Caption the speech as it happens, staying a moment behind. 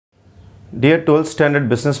Dear 12th standard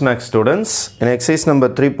business maths students, in exercise number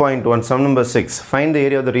 3.1, sum number 6, find the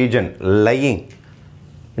area of the region lying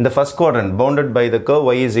in the first quadrant bounded by the curve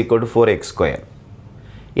y is equal to 4x square.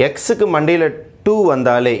 X க்கு மண்டையில் 2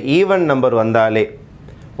 வந்தாலே even number வந்தாலே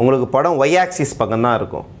உங்களுக்கு படம் y axis பக்கம் தான்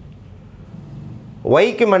இருக்கும். Y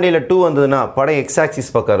க்கு மண்டையில் 2 வந்ததுன்னா படம் x axis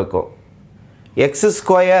பக்கம் இருக்கும். x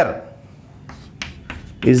square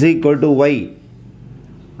is equal to y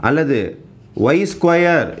அல்லது y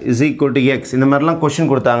square is equal to x இந்த மாதிரிலாம் கொஸ்டின்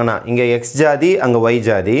கொடுத்தாங்கன்னா இங்கே x ஜாதி அங்கே y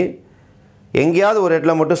ஜாதி எங்கேயாவது ஒரு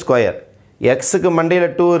இடத்துல மட்டும் ஸ்கொயர் எக்ஸுக்கு மண்டையில்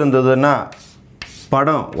 2 இருந்ததுன்னா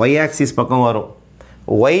படம் y ஆக்சிஸ் பக்கம் வரும்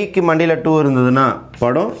yக்கு மண்டையில் 2 இருந்ததுன்னா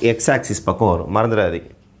படம் x ஆக்சிஸ் பக்கம் வரும்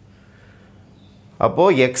மறந்துடாதீங்க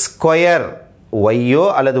அப்போது x ஸ்கொயர் yோ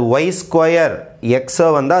அல்லது y ஸ்கொயர் xோ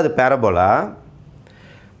வந்தால் அது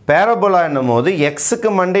பேரபோலா என்னும் போது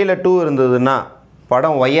எக்ஸுக்கு மண்டையில் 2 இருந்ததுன்னா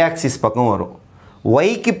படம் y ஆக்சிஸ் பக்கம் வரும்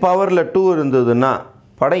yக்கு பவரில் 2 இருந்ததுன்னா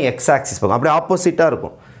படம் x ஆக்சிஸ் பக்கம் அப்படியே ஆப்போசிட்டாக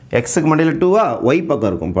இருக்கும் எக்ஸுக்கு மண்டையில் 2வா y பக்கம்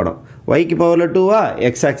இருக்கும் படம் yக்கு பவரில் 2வா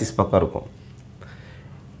x ஆக்சிஸ் பக்கம் இருக்கும்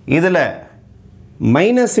இதில்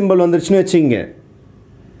மைனஸ் சிம்பிள் வந்துருச்சுன்னு வச்சுங்க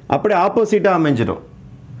அப்படியே ஆப்போசிட்டாக அமைஞ்சிடும்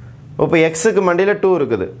இப்போ எக்ஸுக்கு மண்டையில் 2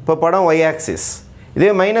 இருக்குது இப்போ படம் y ஆக்சிஸ்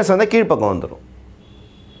இதே மைனஸ் வந்தால் கீழ்ப்பக்கம் வந்துடும்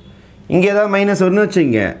இங்கே ஏதாவது மைனஸ் வரும்னு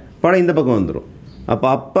வச்சுங்க படம் இந்த பக்கம் வந்துடும் அப்போ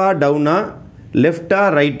அப்பா டவுனா லெஃப்டா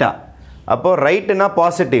ரைட்டா அப்போ ரைட்டுனா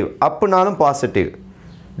பாசிட்டிவ் அப்புனாலும் பாசிட்டிவ்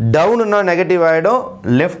டவுனுனா நெகட்டிவ் ஆகிடும்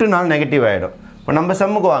லெஃப்ட்டுனாலும் நெகட்டிவ் ஆகிடும் இப்போ நம்ம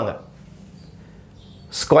சம்முக்கு வாங்க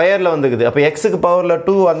ஸ்கொயரில் வந்துக்குது அப்போ எக்ஸுக்கு பவரில்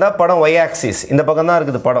 2 வந்தால் படம் y ஆக்சிஸ் இந்த பக்கம் தான்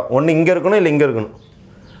இருக்குது படம் ஒன்று இங்கே இருக்கணும் இல்லை இங்கே இருக்கணும்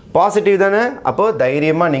பாசிட்டிவ் தானே அப்போது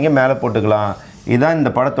தைரியமாக நீங்கள் மேலே போட்டுக்கலாம் இதுதான்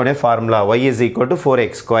இந்த படத்துடைய formula y is equal to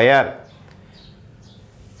 4x square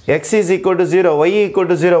x is equal to 0 y equal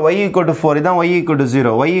to 0 y equal to 4 இதான் y equal to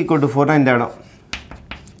 0 y equal to 4 இந்த இடம்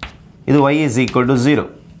இது y is equal to 0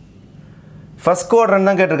 first quadrant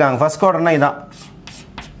தான் கேட்டிருக்காங்க ஃபர்ஸ்ட் குவாட்ரண்ட்னா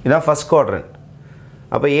இதான் ஃபர்ஸ்ட் குவாட்ரண்ட்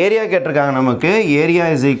அப்போ area கேட்டிருக்காங்க நமக்கு area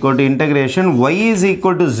is equal to integration y is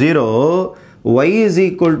equal to 0 y is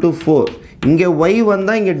equal to 4 இங்கே y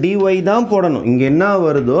வந்தால் இங்கே dy தான் போடணும் இங்கே என்ன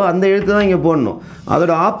வருதோ அந்த எழுத்து தான் இங்கே போடணும்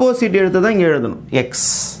அதோட ஆப்போசிட் எழுத்து தான் இங்கே எழுதணும் x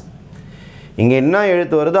இங்கே என்ன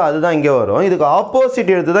எழுத்து வருதோ அதுதான் இங்கே வரும் இதுக்கு ஆப்போசிட்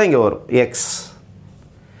எழுத்து தான் இங்கே வரும் x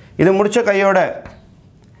இது முடிச்ச கையோட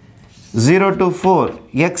 0 to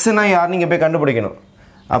 4 xனா யார் நீங்கள் போய் கண்டுபிடிக்கணும்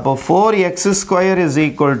அப்போ 4x square is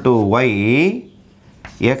equal to y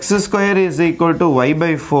x square is equal to y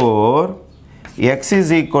by 4 x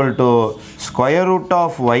is equal to square root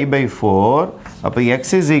of y by 4 அப்போ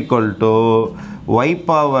x is equal to y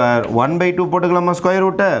power 1 by 2 போட்டுக்கலாமா ஸ்கொயர்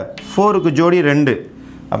ரூட்டை 4க்கு ஜோடி 2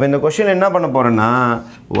 அப்போ இந்த கொஸ்டின் என்ன பண்ண போகிறேன்னா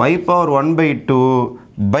y power 1 by 2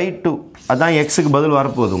 by 2 அதான் எக்ஸுக்கு பதில்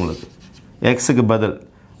வரப்போகுது உங்களுக்கு எக்ஸுக்கு பதில்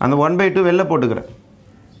அந்த 1 by 2 வெளில போட்டுக்கிறேன்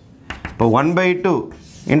இப்போ 1 by 2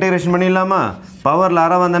 இன்டெகிரேஷன் பண்ணிடலாமா பவரில்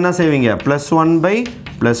அரை வந்து என்ன செய்வீங்க plus 1 by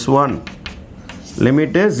plus 1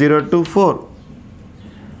 limit 0 to 4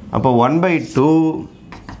 அப்போ 1 by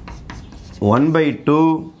 2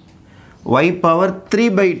 y பவர் 3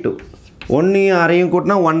 by 2 ஒன்றையும் அரையும்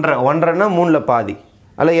கூட்டினா 1.5னா 3ல் பாதி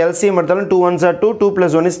அல்ல LCM எடுத்தாலும் 2 1s are 2 2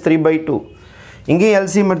 plus 1 is 3 by 2 இங்கேயும்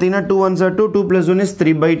LCM எடுத்தீங்கன்னா 2 1s are 2 2 plus 1 is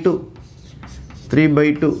 3 by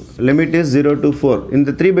 2 limit is 0 to 4 இந்த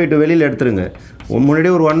 3 by 2 வெளியில் எடுத்துருங்க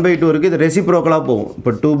முன்னாடியே ஒரு 1 by 2 இருக்குது இது ரெசிப்ரோக்கலாக போகும்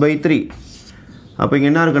இப்போ 2 by 3 அப்போ இங்கே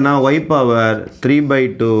என்ன இருக்குன்னா y power 3 by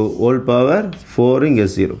 2 whole power 4 இங்கே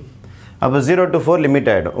 0 அப்போ 0 to 4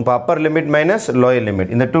 லிமிட் ஆகிடும் இப்போ upper limit minus lower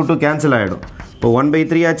limit இந்த 2 கேன்சல் ஆகிடும் இப்போ 1 by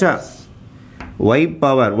 3 ஆச்சா y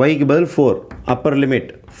பவர் yக்கு பதில் 4 upper limit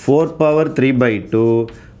 4 power 3 by 2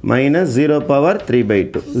 minus 0 power 3 by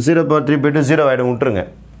 2 0 power 3 by 2 0 ஆகிடும் விட்டுருங்க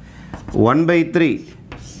 1 by 3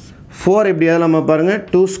 4 எப்படி நம்ம பாருங்கள்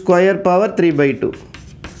 2 square power 3 by 2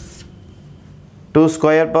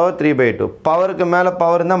 square power 3 by 2 பவருக்கு மேலே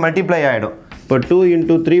பவர் இருந்தால் மல்டிப்ளை ஆகிடும் இப்போ 2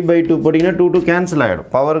 into 3 by 2 போட்டிங்கன்னா 2 கேன்சல் ஆகிடும்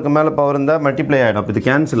பவருக்கு மேலே பவர் இருந்தால் மல்டிப்ளை ஆகிடும் அப்போ இது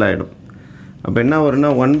கேன்சல் ஆகிடும் அப்போ என்ன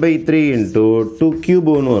வரும்னா 1 by 3 into 2 cube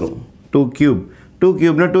ஒன்று வரும் 2 cube 2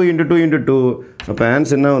 cube 2 into 2 into 2 அப்போ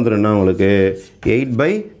ஆன்சர் என்ன வந்துடும்னா உங்களுக்கு 8 by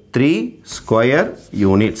 3 square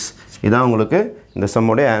units இதான் உங்களுக்கு இந்த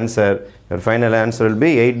சம்முடைய answer your final answer will be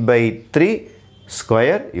 8 by 3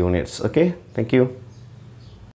 square units okay thank you